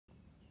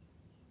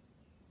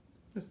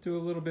Let's do a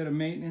little bit of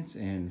maintenance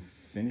and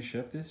finish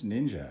up this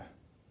Ninja.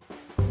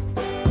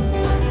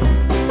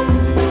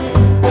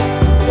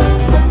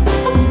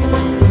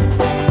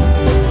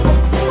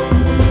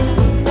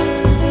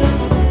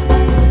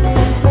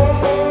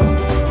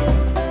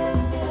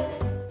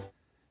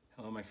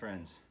 Hello my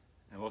friends,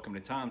 and welcome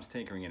to Tom's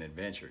Tinkering and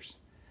Adventures.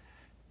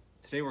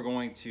 Today we're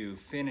going to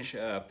finish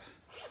up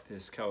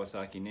this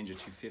Kawasaki Ninja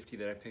 250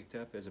 that I picked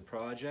up as a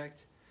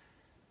project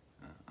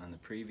on the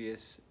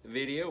previous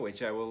video,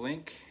 which I will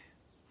link.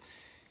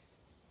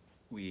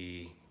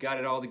 We got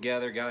it all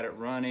together, got it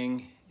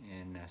running,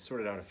 and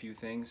sorted out a few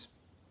things.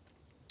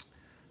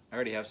 I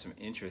already have some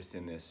interest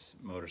in this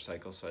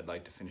motorcycle, so I'd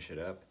like to finish it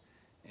up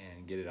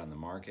and get it on the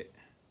market.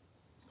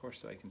 Of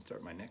course, so I can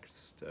start my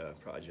next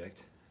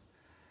project.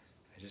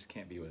 I just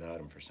can't be without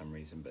them for some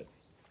reason, but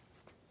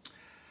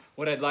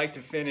what I'd like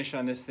to finish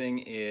on this thing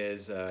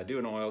is do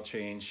an oil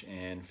change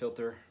and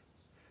filter.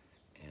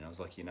 And I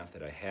was lucky enough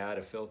that I had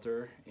a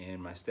filter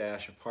in my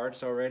stash of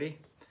parts already.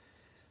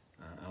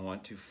 I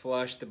want to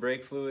flush the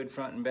brake fluid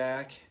front and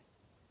back,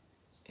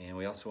 and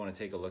we also want to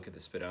take a look at the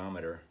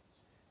speedometer,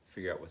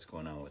 figure out what's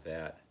going on with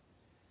that,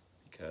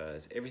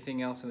 because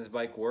everything else in this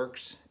bike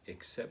works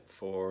except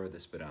for the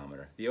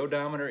speedometer. The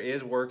odometer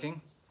is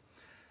working,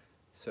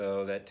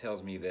 so that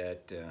tells me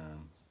that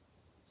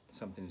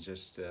something's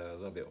just a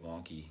little bit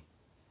wonky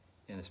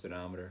in the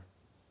speedometer,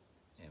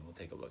 and we'll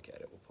take a look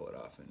at it. We'll pull it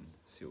off and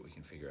see what we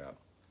can figure out.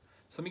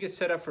 So let me get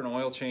set up for an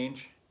oil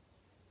change,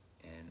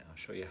 and I'll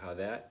show you how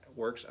that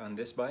works on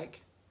this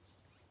bike,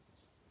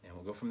 and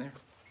we'll go from there.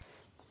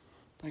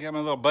 I got my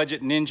little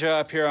budget Ninja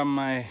up here on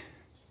my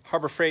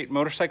Harbor Freight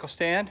motorcycle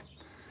stand.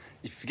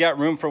 If you got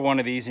room for one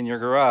of these in your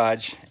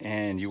garage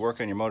and you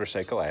work on your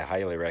motorcycle, I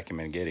highly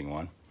recommend getting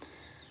one.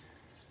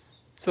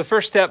 So the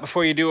first step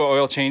before you do an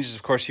oil change is,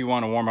 of course, you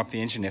want to warm up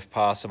the engine if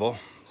possible.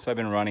 So I've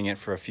been running it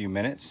for a few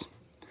minutes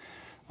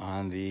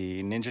on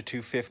the Ninja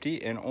 250.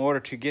 In order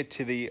to get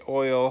to the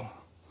oil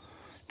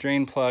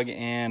drain plug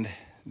and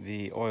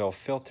the oil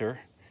filter,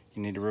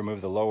 you need to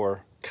remove the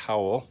lower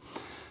cowl.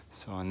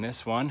 So on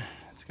this one,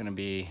 it's going to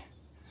be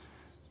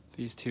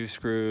these two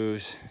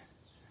screws,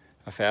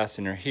 a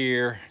fastener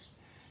here,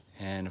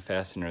 and a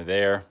fastener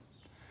there.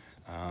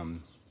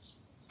 I'm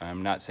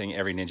not saying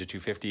every Ninja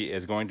 250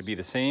 is going to be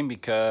the same,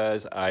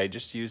 because I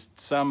just used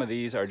some of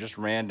these are just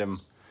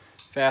random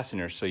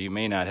fasteners, so you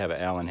may not have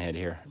an Allen head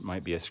here. It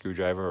might be a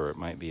screwdriver or it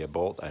might be a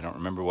bolt. I don't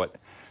remember what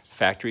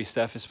factory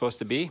stuff is supposed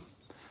to be.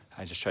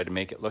 I just tried to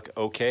make it look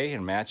okay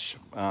and match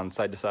on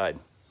side to side.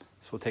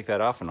 So we'll take that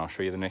off and I'll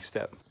show you the next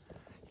step.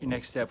 Your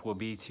next step will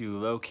be to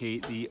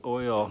locate the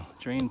oil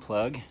drain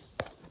plug,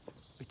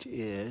 which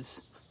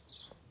is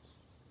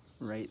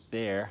right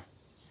there,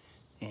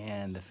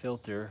 and the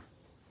filter,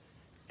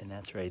 and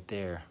that's right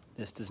there.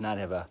 This does not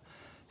have a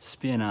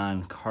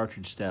spin-on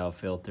cartridge style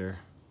filter.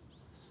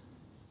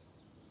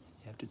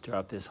 You have to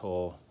drop this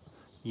whole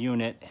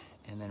unit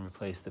and then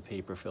replace the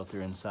paper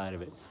filter inside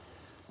of it.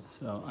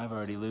 So I've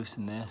already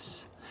loosened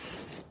this,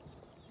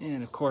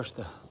 and of course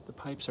the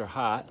pipes are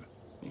hot.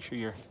 Make sure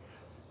your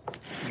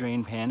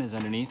drain pan is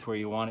underneath where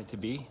you want it to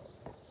be.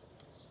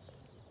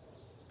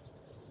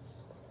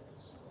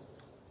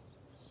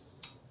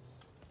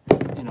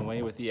 And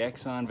away with the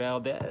Exxon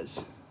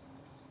Valdez.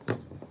 There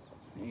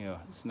you go.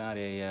 It's not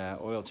a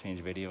oil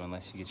change video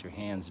unless you get your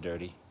hands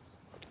dirty.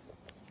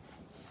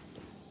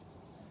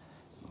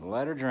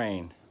 Let her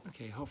drain.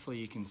 Okay, hopefully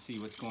you can see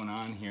what's going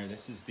on here.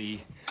 This is the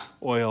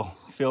oil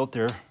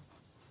filter.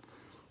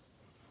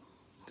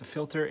 The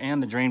filter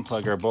and the drain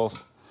plug are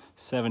both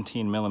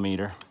 17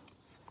 millimeter.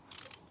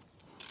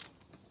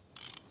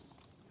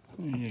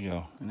 There you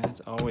go. And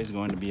that's always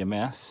going to be a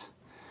mess.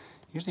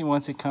 Usually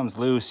once it comes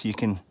loose, you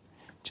can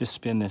just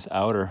spin this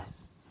outer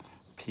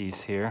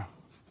piece here,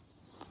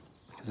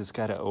 because it's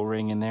got an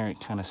O-ring in there. It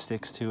kind of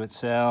sticks to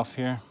itself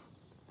here.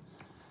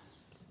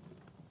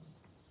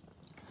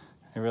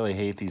 I really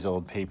hate these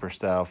old paper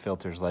style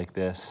filters like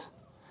this.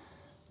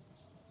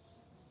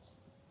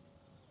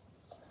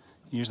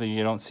 Usually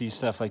you don't see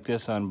stuff like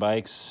this on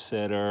bikes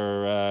that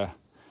are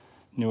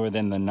newer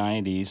than the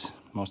 90s.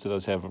 Most of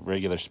those have a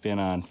regular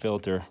spin-on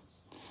filter.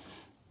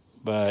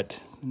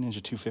 But the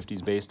Ninja 250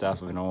 is based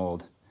off of an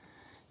old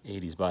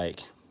 80s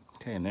bike.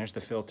 Okay, and there's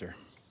the filter.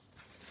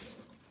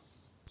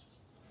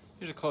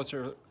 Here's a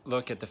closer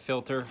look at the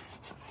filter.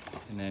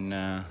 And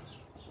then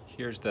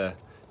here's the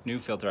new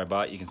filter I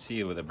bought. You can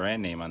see with a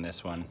brand name on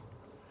this one.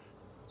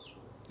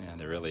 Yeah,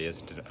 there really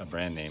isn't a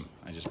brand name.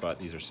 I just bought,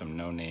 these are some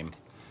no-name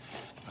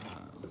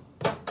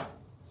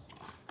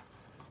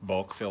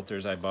bulk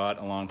filters I bought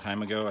a long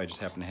time ago. I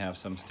just happen to have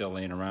some still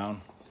laying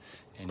around.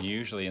 And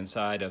usually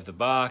inside of the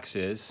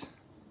boxes,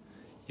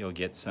 you'll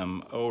get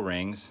some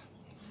O-rings.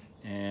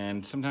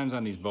 And sometimes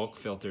on these bulk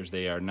filters,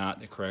 they are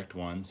not the correct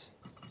ones.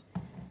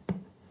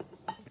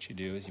 What you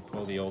do is you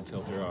pull the old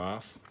filter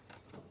off.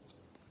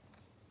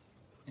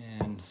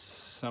 And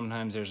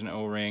sometimes there's an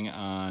O-ring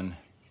on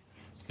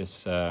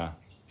this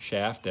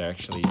shaft. There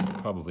actually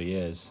probably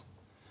is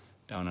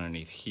down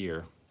underneath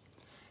here.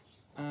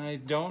 I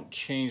don't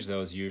change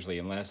those usually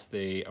unless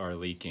they are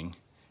leaking,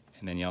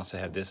 And then you also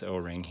have this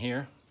O-ring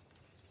here.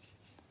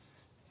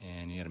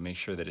 And you got to make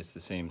sure that it's the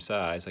same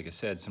size. Like I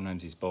said,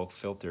 sometimes these bulk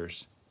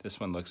filters, this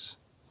one looks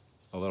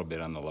a little bit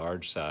on the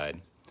large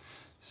side.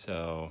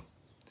 So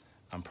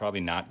I'm probably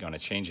not going to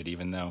change it,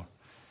 even though,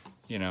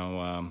 you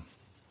know,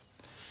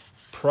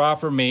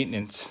 proper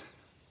maintenance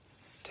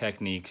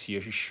techniques, you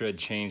should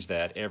change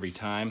that every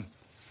time.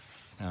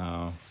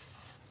 I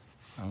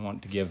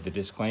want to give the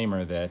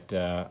disclaimer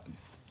that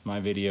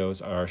my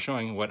videos are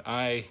showing what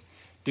I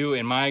do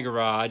in my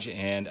garage,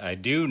 and I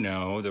do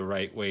know the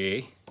right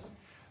way.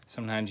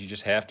 Sometimes you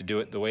just have to do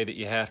it the way that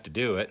you have to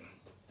do it.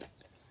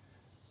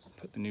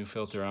 Put the new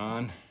filter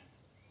on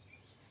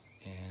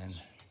and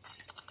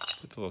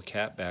put the little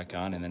cap back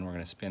on, and then we're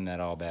going to spin that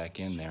all back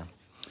in there.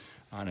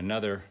 On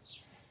another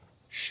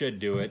should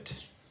do it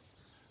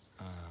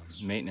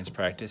maintenance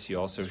practice, you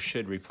also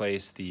should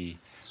replace the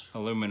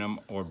aluminum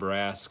or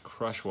brass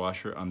crush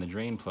washer on the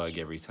drain plug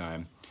every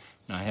time.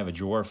 Now I have a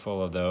drawer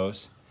full of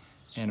those,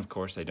 and of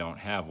course I don't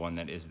have one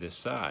that is this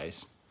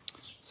size,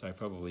 so I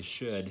probably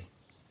should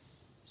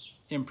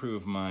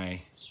improve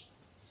my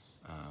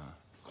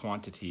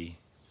quantity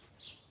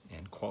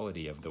and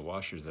quality of the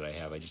washers that I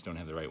have. I just don't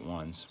have the right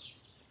ones.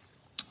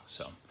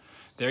 So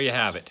there you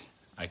have it.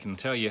 I can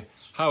tell you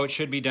how it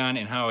should be done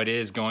and how it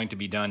is going to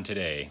be done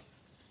today.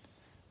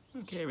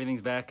 Okay,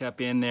 everything's back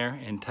up in there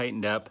and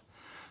tightened up.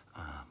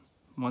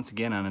 Once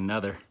again on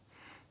another,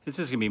 this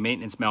is gonna be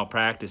maintenance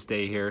malpractice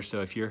day here,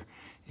 so if you're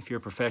a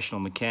professional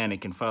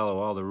mechanic and follow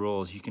all the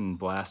rules, you can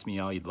blast me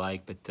all you'd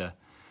like, but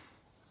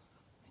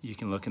you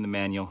can look in the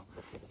manual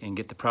and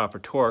get the proper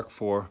torque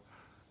for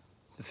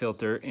the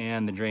filter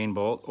and the drain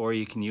bolt, or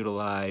you can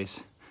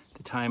utilize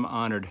the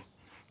time-honored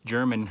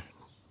German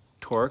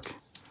torque,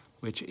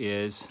 which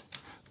is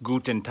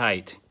guten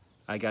tight.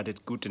 I got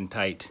it guten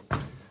tight.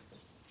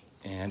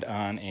 And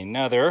on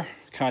another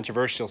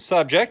controversial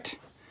subject,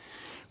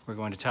 we're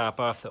going to top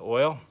off the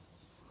oil.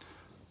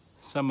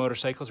 Some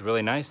motorcycles,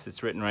 really nice,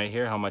 it's written right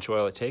here how much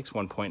oil it takes,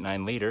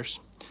 1.9 liters.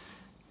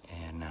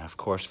 And of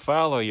course,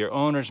 follow your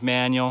owner's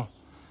manual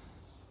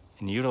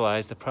and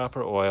utilize the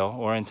proper oil,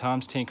 or in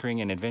Tom's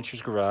Tinkering and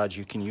Adventures Garage,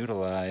 you can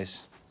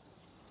utilize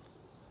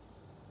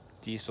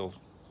diesel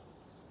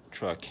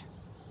truck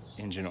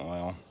engine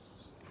oil.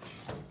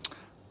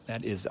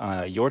 That is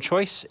your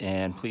choice,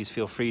 and please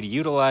feel free to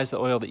utilize the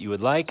oil that you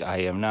would like. I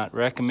am not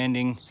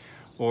recommending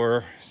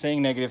or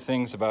saying negative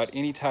things about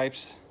any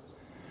types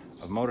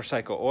of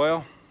motorcycle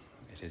oil.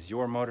 It is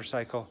your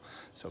motorcycle,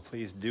 so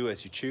please do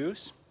as you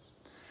choose.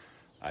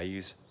 I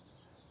use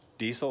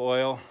diesel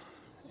oil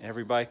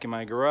every bike in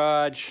my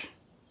garage,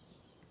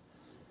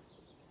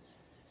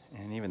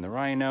 and even the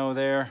Rhino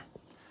there,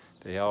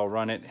 they all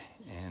run it,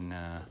 and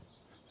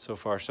so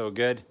far so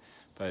good,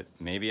 but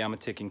maybe I'm a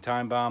ticking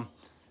time bomb.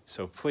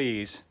 So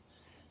please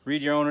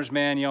read your owner's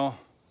manual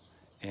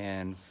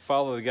and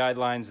follow the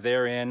guidelines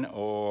therein,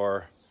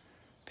 or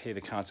pay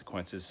the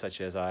consequences such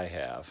as I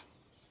have.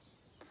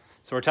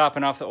 So we're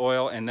topping off the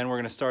oil, and then we're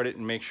going to start it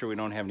and make sure we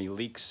don't have any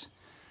leaks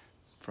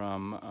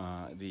from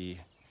the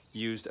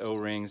used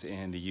O-rings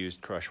and the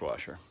used crush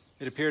washer.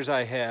 It appears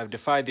I have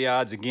defied the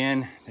odds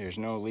again. There's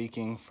no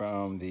leaking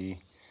from the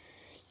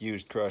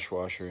used crush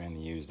washer and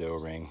the used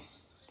O-ring,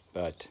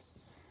 but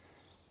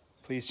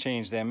please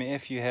change them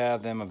if you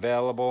have them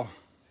available.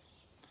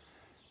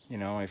 You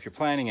know, if you're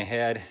planning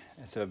ahead,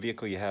 it's a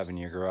vehicle you have in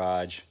your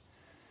garage,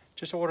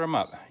 just order them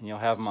up and you'll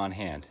have them on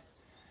hand.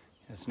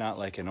 It's not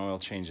like an oil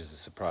change is a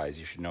surprise.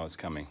 You should know it's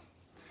coming.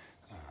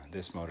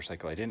 This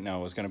motorcycle I didn't know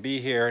was going to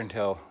be here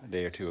until a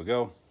day or two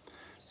ago,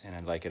 and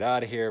I'd like it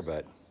out of here,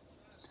 but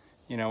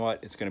you know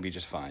what? It's going to be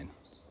just fine.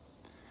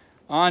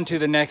 On to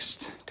the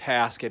next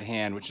task at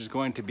hand, which is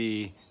going to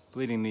be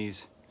bleeding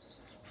these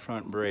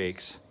front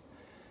brakes.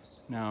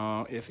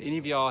 Now, if any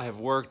of y'all have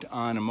worked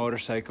on a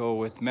motorcycle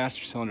with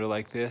master cylinder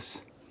like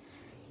this,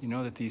 you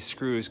know that these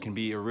screws can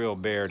be a real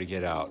bear to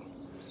get out.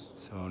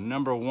 So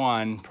number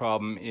one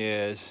problem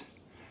is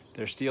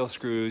they're steel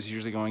screws,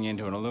 usually going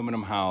into an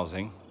aluminum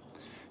housing.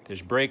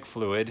 There's brake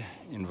fluid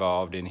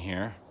involved in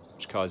here,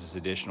 which causes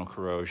additional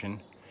corrosion.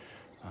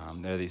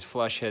 There are these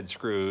flush head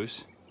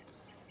screws,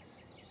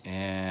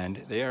 and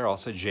they are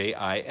also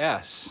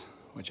JIS,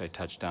 which I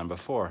touched on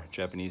before,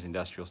 Japanese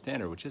Industrial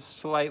Standard, which is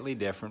slightly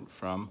different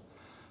from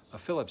a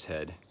Phillips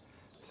head.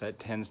 So that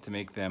tends to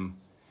make them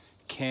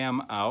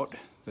cam out.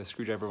 The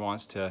screwdriver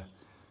wants to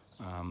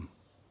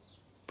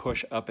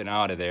push up and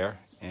out of there,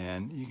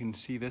 and you can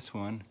see this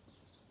one,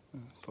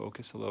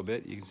 focus a little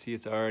bit, you can see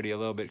it's already a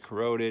little bit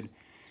corroded,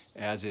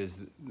 as is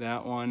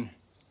that one,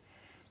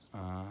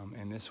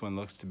 and this one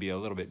looks to be a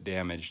little bit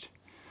damaged.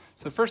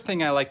 So the first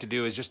thing I like to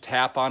do is just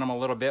tap on them a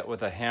little bit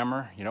with a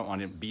hammer. You don't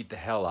want to beat the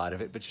hell out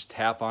of it, but just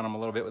tap on them a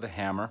little bit with a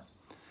hammer.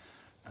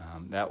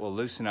 That will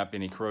loosen up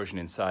any corrosion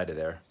inside of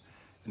there.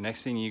 The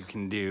next thing you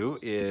can do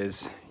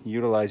is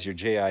utilize your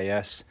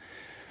JIS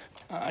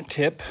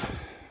tip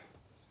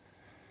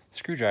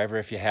screwdriver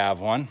if you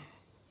have one.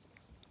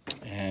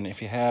 And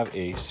if you have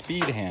a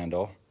speed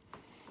handle,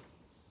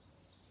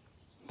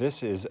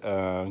 This is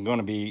going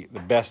to be the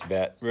best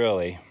bet,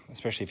 really,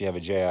 especially if you have a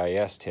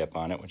JIS tip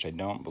on it, which I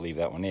don't believe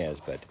that one is,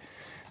 but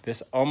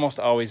this almost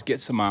always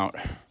gets them out,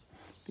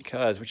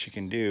 because what you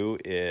can do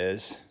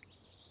is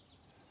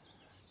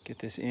get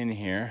this in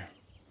here.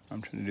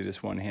 I'm trying to do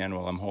this one hand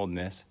while I'm holding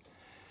this,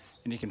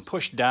 and you can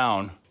push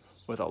down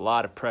with a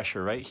lot of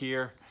pressure right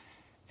here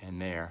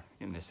and there.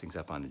 And this thing's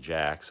up on the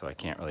jack, so I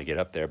can't really get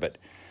up there, but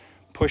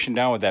pushing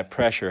down with that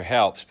pressure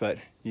helps. But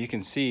you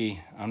can see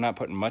I'm not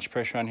putting much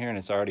pressure on here, and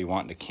it's already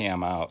wanting to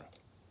cam out.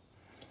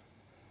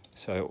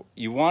 So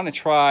you want to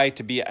try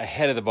to be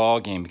ahead of the ball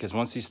game, because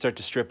once you start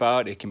to strip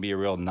out, it can be a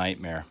real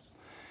nightmare.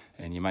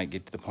 And you might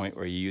get to the point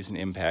where you use an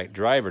impact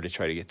driver to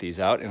try to get these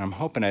out. And I'm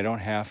hoping I don't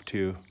have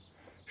to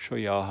show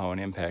you all how an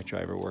impact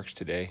driver works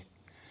today.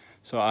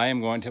 So what I'm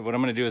going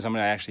to do is I'm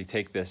going to actually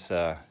take this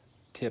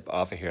tip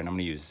off of here, and I'm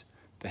going to use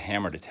the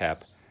hammer to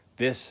tap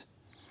this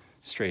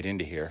straight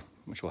into here,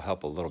 which will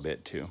help a little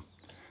bit too.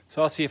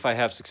 So I'll see if I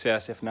have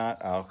success. If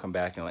not, I'll come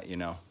back and let you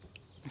know.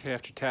 Okay,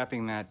 after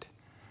tapping that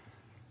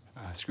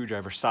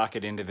screwdriver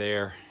socket into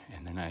there,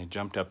 and then I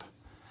jumped up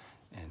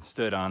and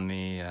stood on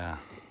the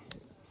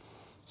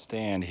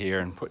stand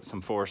here and put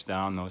some force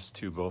down. Those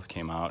two both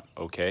came out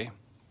okay.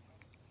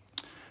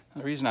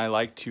 The reason I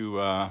like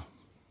to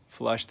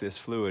flush this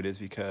fluid is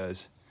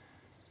because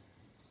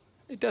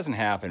it doesn't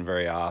happen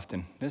very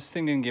often. This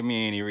thing didn't give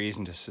me any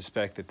reason to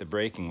suspect that the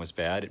braking was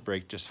bad. It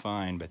braked just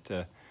fine,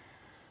 but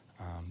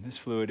this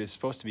fluid is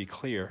supposed to be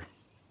clear,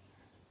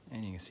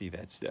 and you can see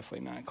that's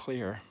definitely not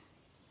clear.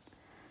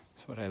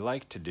 So what I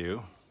like to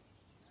do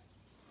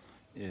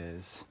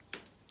is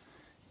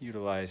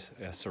utilize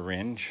a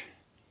syringe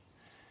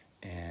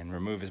and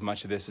remove as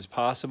much of this as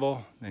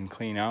possible, then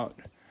clean out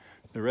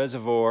the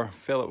reservoir,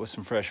 fill it with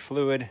some fresh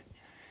fluid,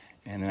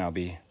 and then I'll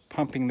be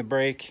pumping the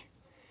brake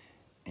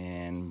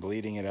and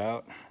bleeding it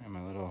out. And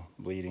my little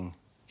bleeding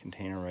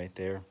container right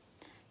there.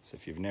 So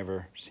if you've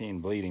never seen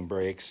bleeding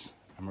brakes,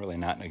 I'm really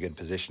not in a good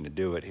position to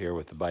do it here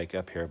with the bike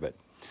up here, but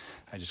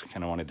I just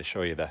kind of wanted to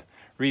show you the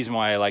reason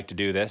why I like to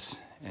do this.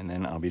 And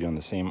then I'll be doing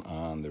the same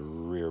on the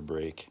rear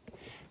brake,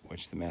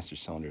 which the master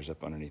cylinder is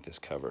up underneath this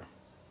cover.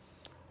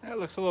 That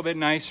looks a little bit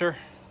nicer.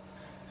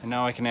 And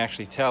now I can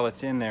actually tell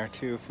it's in there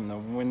too from the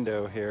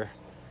window here.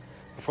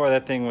 Before,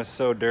 that thing was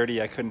so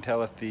dirty I couldn't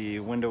tell if the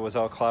window was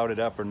all clouded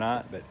up or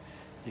not, but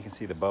you can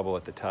see the bubble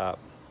at the top,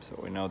 so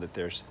we know that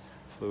there's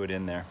fluid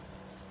in there.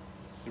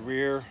 The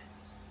rear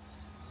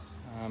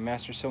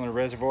master cylinder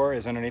reservoir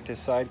is underneath this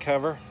side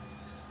cover,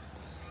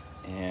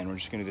 and we're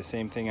just going to do the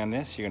same thing on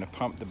this. You're going to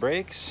pump the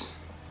brakes,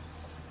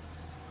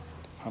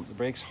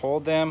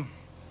 hold them,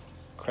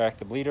 crack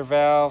the bleeder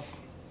valve,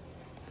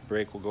 the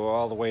brake will go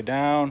all the way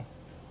down,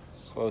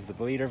 close the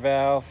bleeder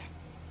valve,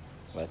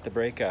 let the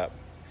brake up,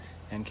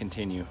 and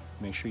continue.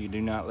 Make sure you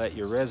do not let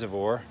your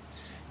reservoir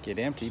get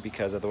empty,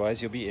 because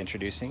otherwise you'll be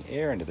introducing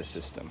air into the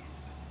system.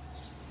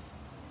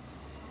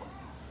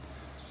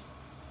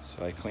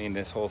 So I cleaned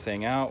this whole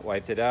thing out,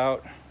 wiped it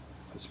out,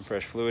 put some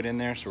fresh fluid in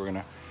there. So we're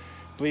gonna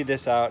bleed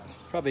this out,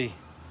 probably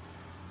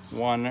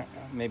one,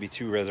 maybe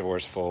two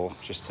reservoirs full,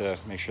 just to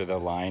make sure the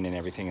line and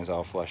everything is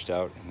all flushed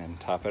out, and then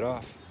top it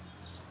off.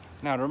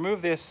 Now to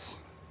remove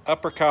this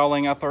upper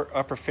cowling,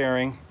 upper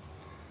fairing,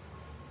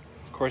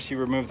 of course you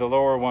remove the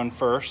lower one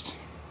first.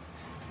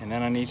 And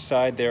then on each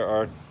side there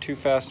are two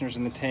fasteners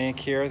in the tank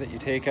here that you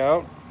take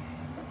out.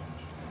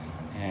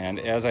 And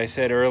as I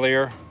said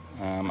earlier,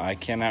 I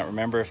cannot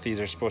remember if these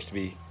are supposed to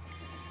be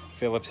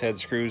Phillips head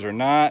screws or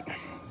not.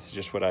 This is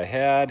just what I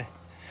had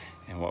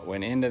and what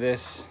went into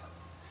this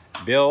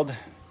build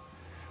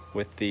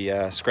with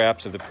the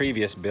scraps of the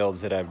previous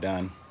builds that I've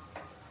done.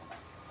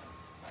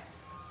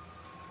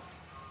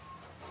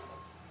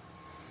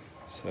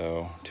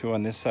 So two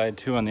on this side,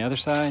 two on the other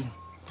side.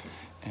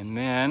 And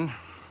then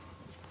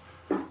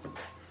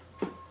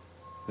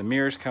the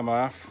mirrors come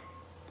off.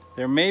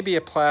 There may be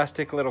a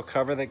plastic little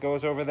cover that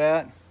goes over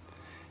that.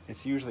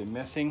 It's usually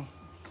missing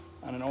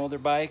on an older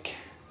bike,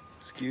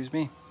 excuse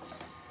me.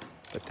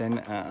 But then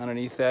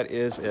underneath that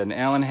is an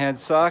Allen head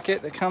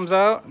socket that comes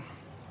out.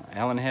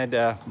 Allen head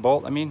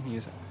bolt, I'm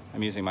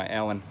using my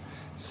Allen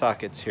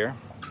sockets here.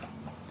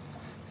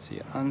 So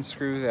you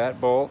unscrew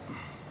that bolt.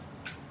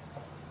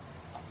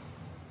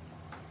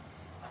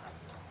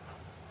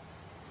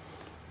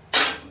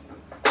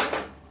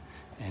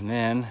 And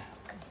then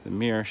the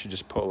mirror should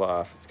just pull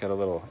off. It's got a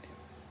little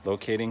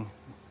locating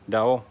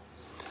dowel.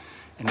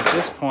 And at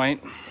this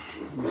point,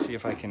 let me see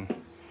if I can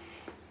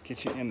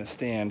get you in the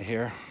stand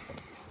here.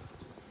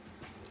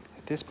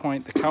 At this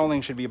point, the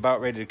cowling should be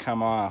about ready to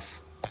come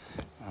off.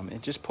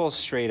 It just pulls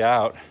straight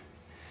out.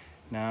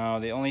 Now,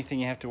 the only thing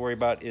you have to worry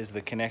about is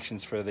the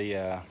connections for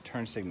the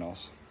turn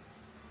signals.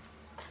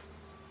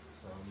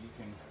 So you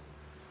can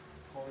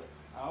pull it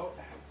out.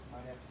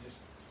 Might have to just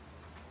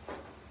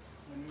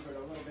maneuver it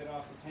a little bit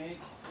off the tank,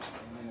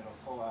 and then it'll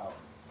pull out.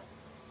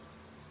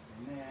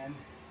 And then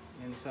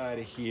inside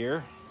of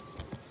here,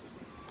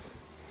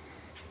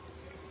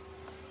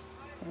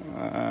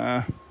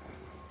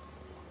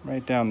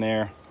 right down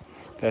there,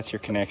 that's your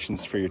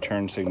connections for your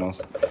turn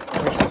signals. It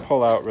can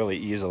pull out really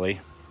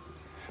easily.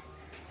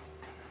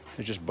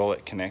 They're just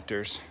bullet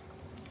connectors.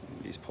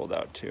 These pulled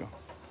out too.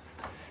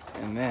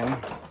 And then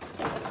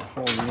the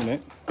whole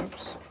unit,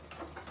 oops,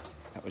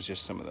 that was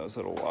just some of those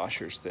little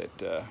washers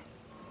that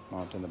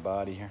mount in the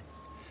body here.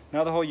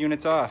 Now the whole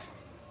unit's off.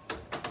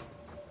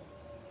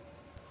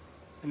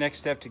 The next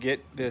step to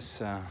get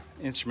this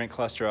instrument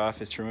cluster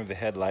off is to remove the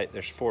headlight.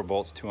 There's 4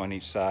 bolts, 2 on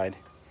each side.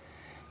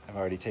 I've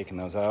already taken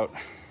those out,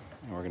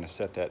 and we're gonna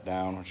set that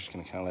down. We're just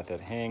gonna kind of let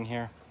that hang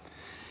here.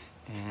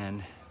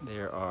 And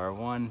there are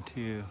 1,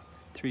 2,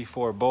 3,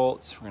 4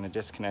 bolts. We're gonna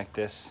disconnect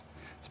this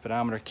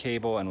speedometer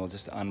cable, and we'll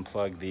just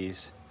unplug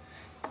these,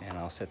 and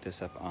I'll set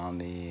this up on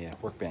the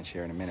workbench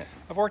here in a minute.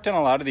 I've worked on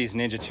a lot of these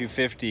Ninja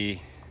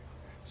 250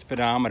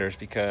 speedometers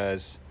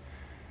because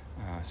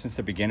since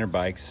they're beginner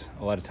bikes,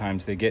 a lot of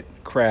times they get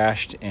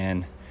crashed,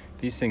 and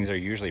these things are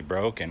usually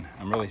broken.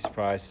 I'm really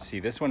surprised to see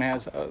this one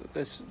has,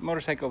 this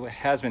motorcycle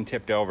has been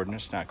tipped over, and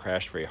it's not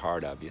crashed very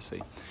hard,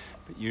 obviously.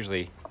 But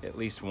usually at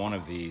least one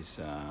of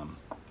these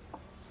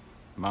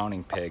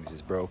mounting pegs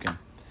is broken.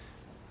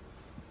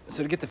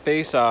 So to get the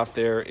face off,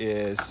 there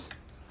is,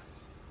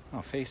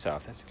 oh, Face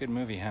Off, that's a good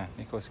movie, huh?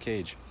 Nicolas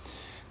Cage.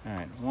 All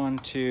right, 1,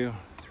 2,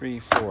 3,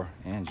 4,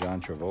 and John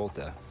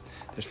Travolta.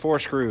 There's 4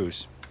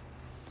 screws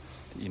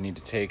that you need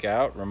to take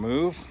out,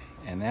 remove,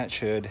 and that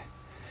should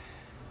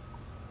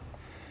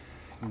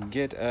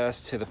get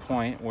us to the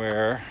point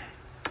where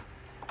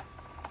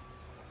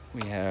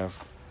we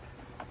have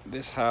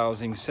this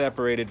housing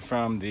separated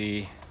from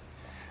the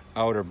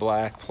outer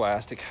black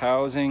plastic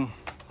housing.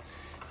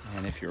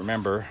 And if you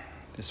remember,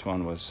 this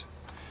one was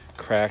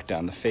cracked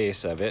on the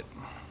face of it.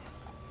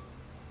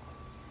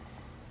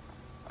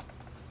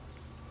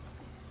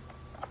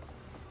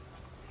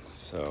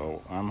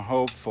 So I'm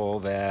hopeful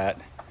that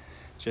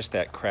just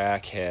that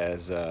crack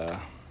has, that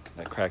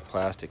cracked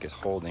plastic is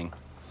holding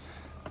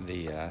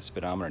the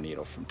speedometer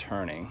needle from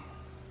turning.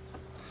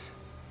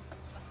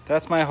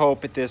 That's my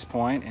hope at this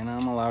point, and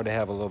I'm allowed to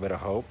have a little bit of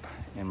hope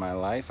in my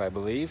life, I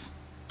believe.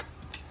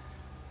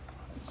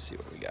 Let's see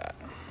what we got.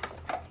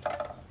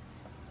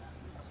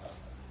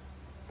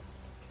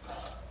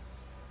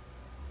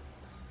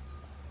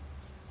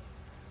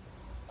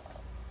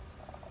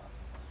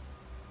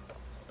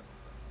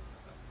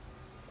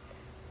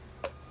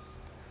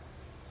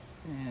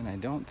 And I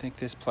don't think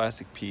this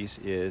plastic piece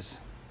is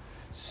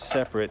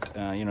separate.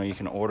 You know, you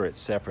can order it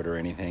separate or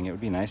anything. It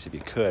would be nice if you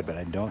could, but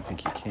I don't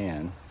think you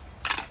can.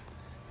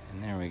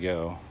 And there we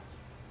go.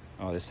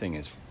 Oh, this thing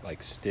is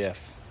like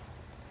stiff.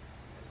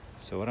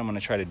 So what I'm gonna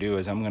try to do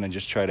is I'm gonna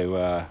just try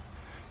to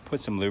put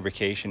some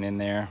lubrication in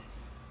there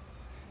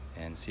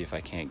and see if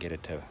I can't get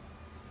it to,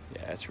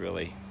 yeah, it's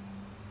really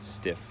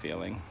stiff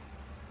feeling.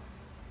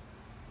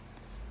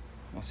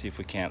 We'll see if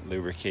we can't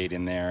lubricate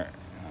in there.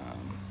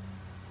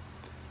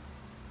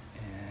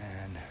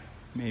 And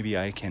maybe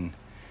I can,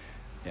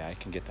 yeah, I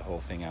can get the whole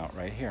thing out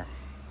right here.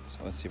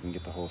 So let's see if we can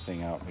get the whole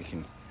thing out. We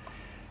can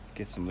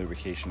get some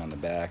lubrication on the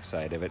back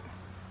side of it.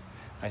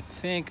 I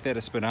think that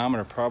a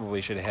speedometer probably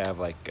should have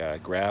like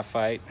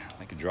graphite,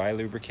 like a dry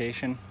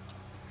lubrication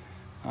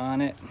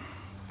on it.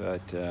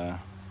 But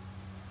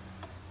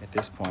at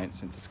this point,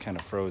 since it's kind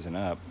of frozen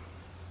up,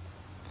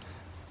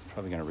 it's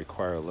probably going to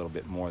require a little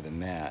bit more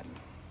than that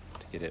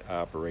to get it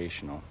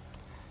operational.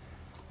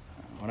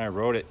 When I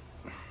wrote it,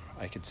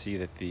 I could see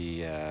that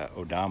the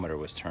odometer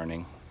was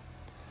turning.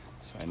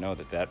 So I know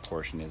that that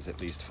portion is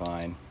at least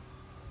fine.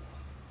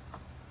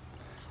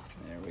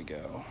 There we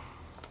go.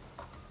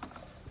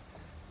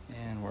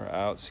 And we're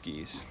out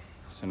skis.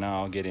 So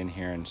now I'll get in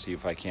here and see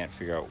if I can't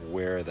figure out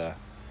where the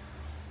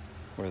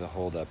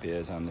holdup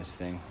is on this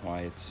thing,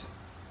 why it's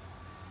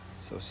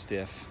so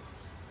stiff.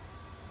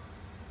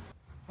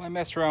 Well, I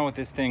messed around with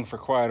this thing for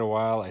quite a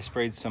while. I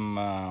sprayed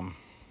some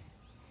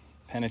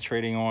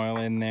penetrating oil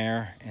in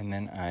there, and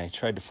then I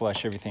tried to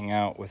flush everything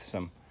out with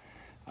some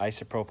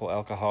isopropyl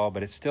alcohol,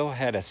 but it still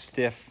had a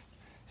stiff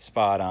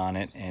spot on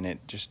it, and it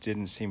just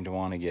didn't seem to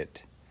want to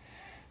get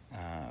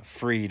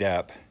freed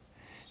up.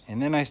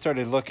 And then I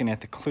started looking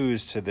at the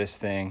clues to this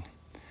thing.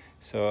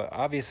 So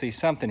obviously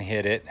something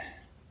hit it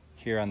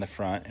here on the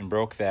front and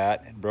broke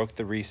that. It broke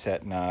the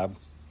reset knob.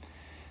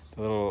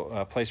 The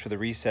little place where the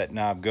reset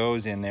knob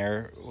goes in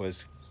there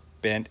was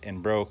bent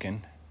and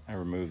broken. I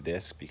removed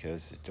this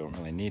because I don't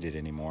really need it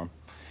anymore.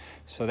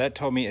 So that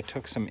told me it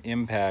took some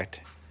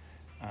impact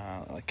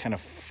like kind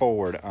of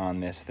forward on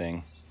this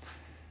thing.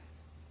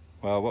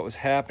 Well, what was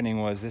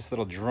happening was this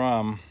little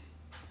drum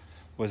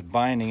was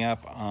binding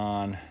up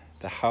on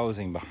the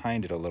housing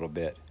behind it a little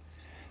bit.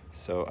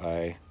 So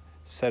I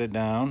set it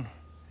down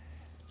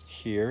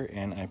here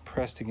and I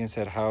pressed against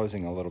that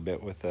housing a little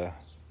bit with I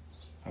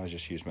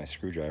just used my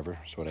screwdriver,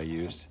 that's what I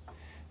used,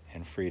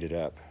 and freed it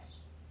up.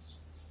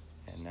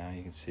 And now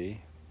you can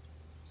see.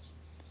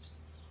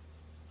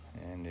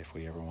 And if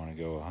we ever want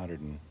to go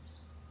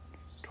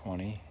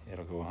 120,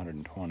 it'll go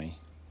 120.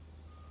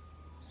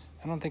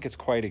 I don't think it's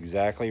quite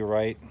exactly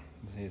right.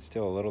 It's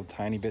still a little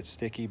tiny bit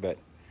sticky, but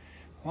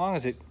as long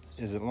as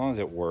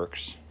it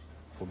works,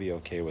 we'll be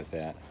okay with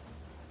that.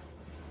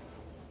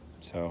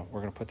 So we're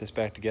gonna put this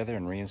back together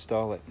and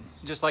reinstall it.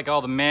 Just like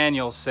all the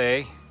manuals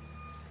say,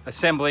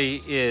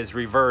 assembly is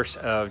reverse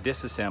of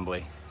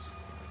disassembly.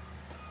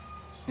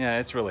 Yeah,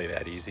 it's really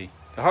that easy.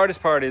 The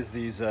hardest part is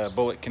these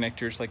bullet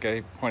connectors, like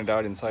I pointed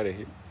out inside of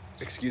here.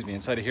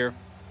 Inside of here.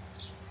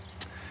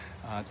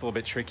 It's a little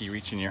bit tricky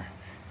reaching your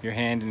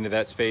hand into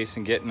that space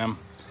and getting them.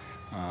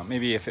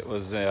 Maybe if it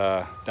was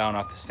down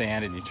off the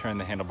stand and you turn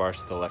the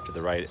handlebars to the left or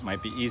the right, it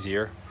might be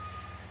easier.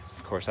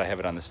 Of course, I have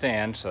it on the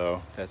stand,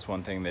 so that's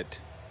one thing that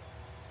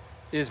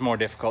is more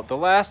difficult. The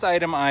last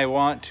item I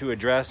want to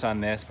address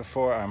on this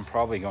before I'm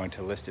probably going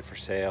to list it for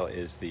sale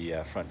is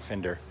the front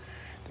fender.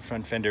 The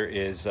front fender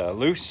is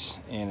loose,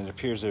 and it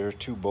appears there are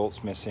 2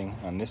 bolts missing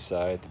on this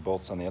side. The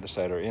bolts on the other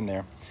side are in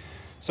there.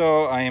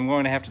 So I am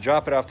going to have to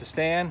drop it off the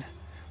stand,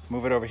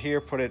 move it over here,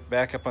 put it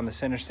back up on the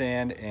center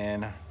stand,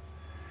 and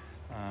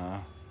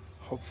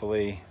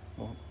hopefully,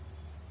 well,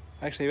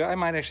 actually I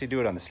might actually do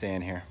it on the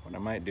stand here. What I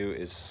might do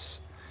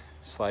is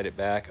slide it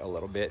back a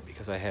little bit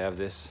because I have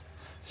this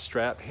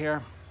strap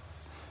here.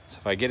 So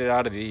if I get it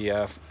out of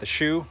the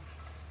shoe,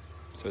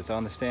 so it's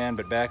on the stand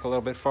but back a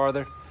little bit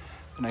farther,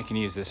 then I can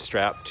use this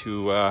strap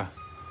to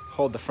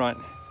hold the front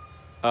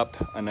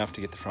up enough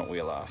to get the front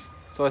wheel off.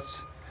 So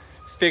let's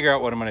figure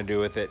out what I'm going to do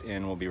with it,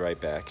 and we'll be right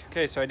back.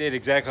 Okay, so I did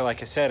exactly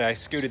like I said. I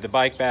scooted the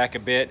bike back a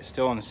bit,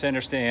 still on the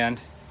center stand.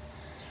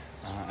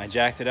 I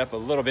jacked it up a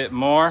little bit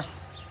more,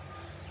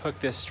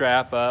 hooked this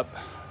strap up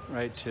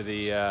right to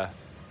the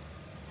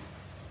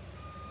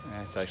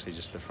it's actually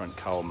just the front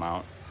cowl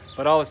mount,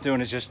 but all it's doing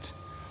is just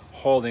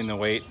holding the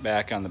weight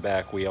back on the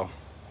back wheel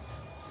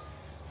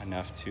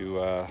enough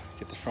to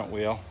get the front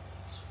wheel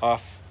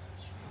off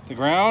the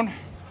ground.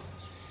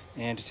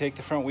 And to take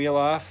the front wheel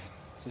off,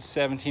 it's a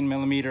 17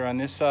 millimeter on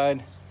this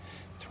side,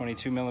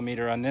 22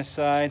 millimeter on this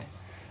side.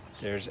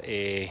 There's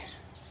a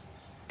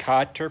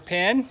cotter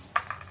pin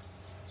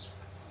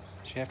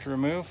that you have to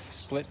remove,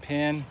 split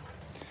pin,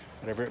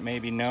 whatever it may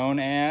be known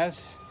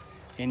as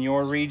in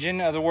your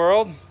region of the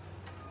world.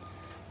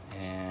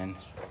 And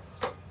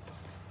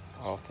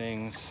all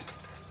things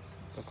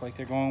look like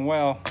they're going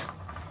well.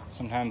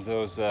 Sometimes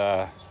those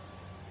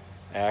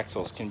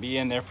axles can be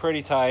in there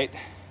pretty tight,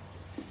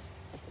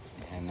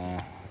 and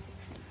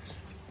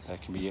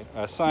that can be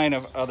a sign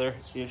of other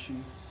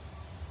issues.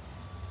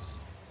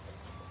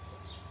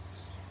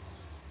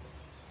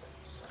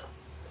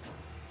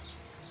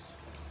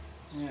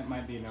 Yeah, it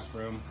might be enough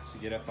room to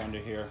get up under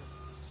here,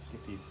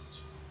 get these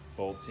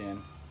bolts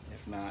in.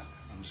 If not,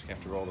 I'm just gonna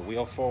have to roll the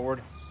wheel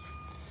forward.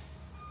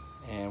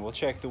 And we'll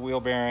check the wheel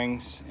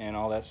bearings and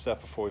all that stuff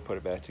before we put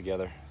it back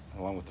together,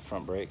 along with the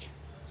front brake.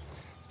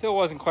 Still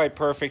wasn't quite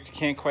perfect.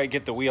 Can't quite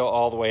get the wheel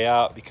all the way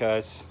out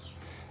because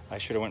I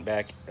should have went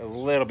back a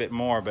little bit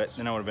more, but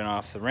then I would have been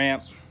off the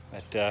ramp.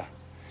 But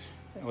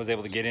I was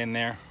able to get in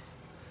there.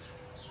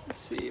 Let's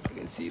see if we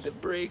can see the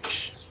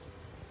brake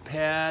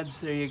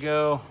pads. There you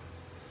go.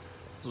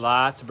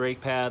 Lots of brake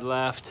pad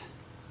left.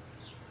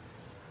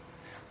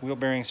 Wheel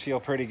bearings feel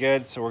pretty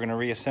good, so we're going to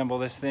reassemble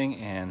this thing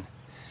and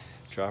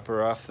drop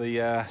her off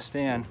the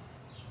stand.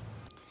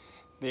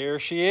 There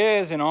she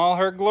is in all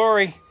her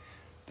glory.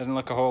 Doesn't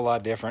look a whole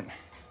lot different.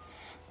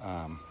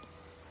 I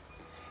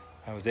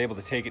was able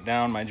to take it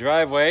down my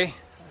driveway.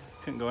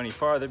 Couldn't go any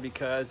farther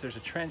because there's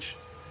a trench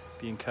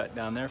being cut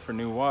down there for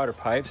new water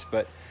pipes,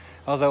 but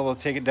I was able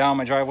to take it down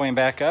my driveway and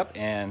back up,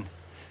 and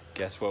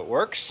guess what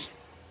works?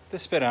 The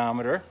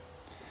speedometer.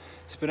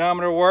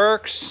 Speedometer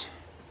works.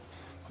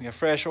 We got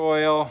fresh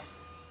oil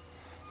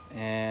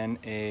and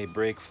a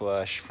brake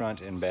flush front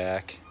and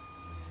back,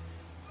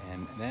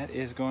 and that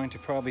is going to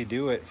probably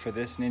do it for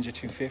this Ninja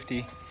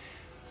 250.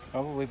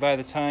 Probably by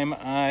the time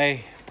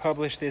I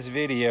publish this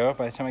video,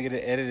 by the time I get it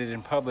edited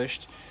and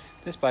published,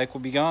 this bike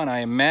will be gone, I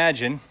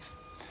imagine.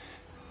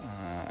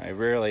 I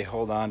rarely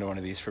hold on to one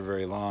of these for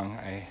very long.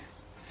 I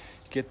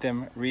get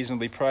them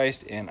reasonably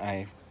priced, and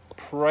I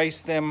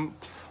price them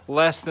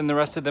less than the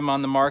rest of them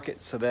on the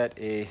market so that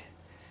a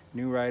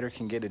new rider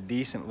can get a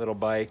decent little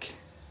bike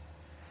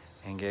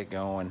and get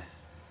going.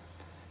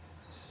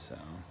 So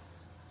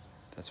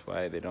that's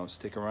why they don't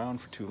stick around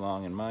for too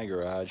long in my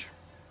garage.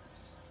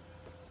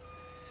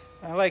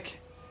 I like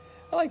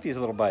these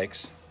little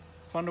bikes.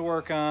 Fun to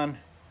work on.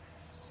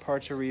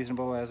 Parts are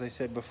reasonable, as I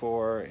said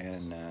before,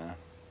 and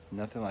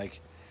nothing like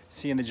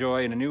seeing the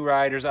joy in a new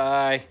rider's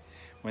eye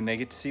when they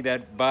get to see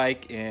that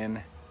bike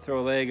and throw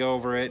a leg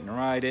over it and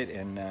ride it.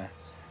 And the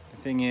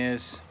thing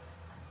is,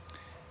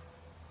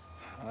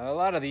 a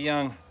lot of the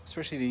young,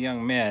 especially the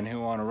young men who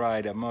want to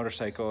ride a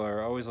motorcycle,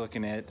 are always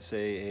looking at,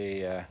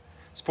 say, a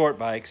sport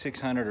bike,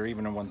 600 or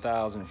even a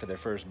 1000 for their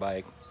first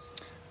bike.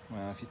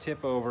 Well, if you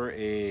tip over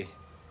a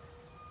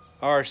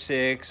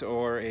R6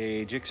 or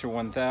a Gixxer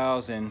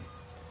 1000,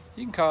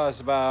 you can cause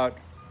about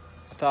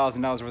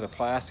 $1,000 worth of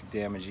plastic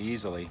damage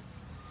easily,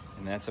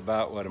 and that's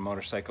about what a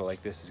motorcycle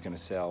like this is going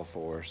to sell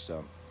for.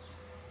 So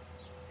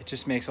it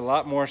just makes a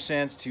lot more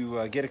sense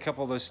to get a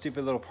couple of those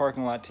stupid little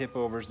parking lot tip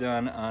overs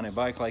done on a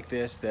bike like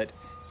this, that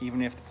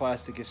even if the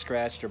plastic is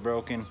scratched or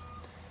broken,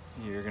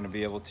 you're going to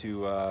be able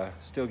to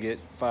still get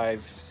 $500,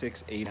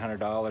 $600,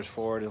 $800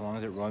 for it as long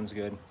as it runs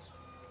good,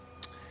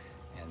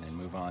 and then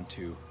move on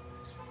to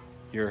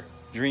your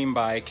dream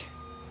bike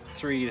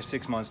 3 to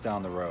 6 months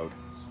down the road.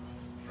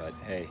 But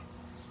hey,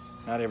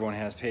 not everyone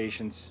has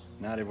patience.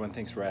 Not everyone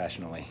thinks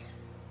rationally.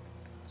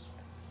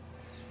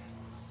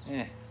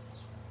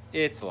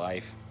 It's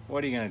life.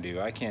 What are you gonna do?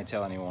 I can't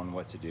tell anyone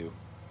what to do.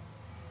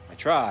 I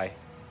try,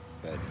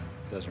 but it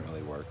doesn't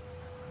really work.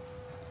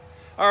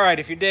 All right,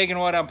 if you're digging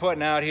what I'm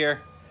putting out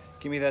here,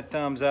 give me that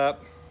thumbs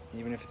up,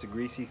 even if it's a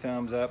greasy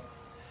thumbs up.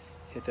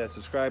 Hit that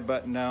subscribe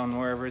button down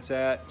wherever it's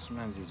at.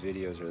 Sometimes these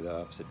videos are the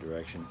opposite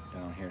direction,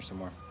 down here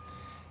somewhere.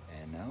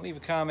 And leave a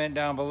comment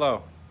down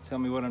below. Tell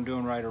me what I'm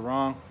doing right or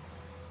wrong.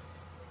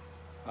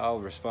 I'll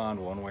respond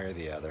one way or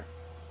the other.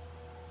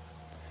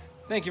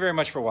 Thank you very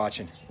much for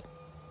watching.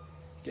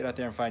 Get out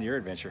there and find your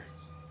adventure.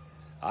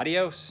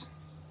 Adios.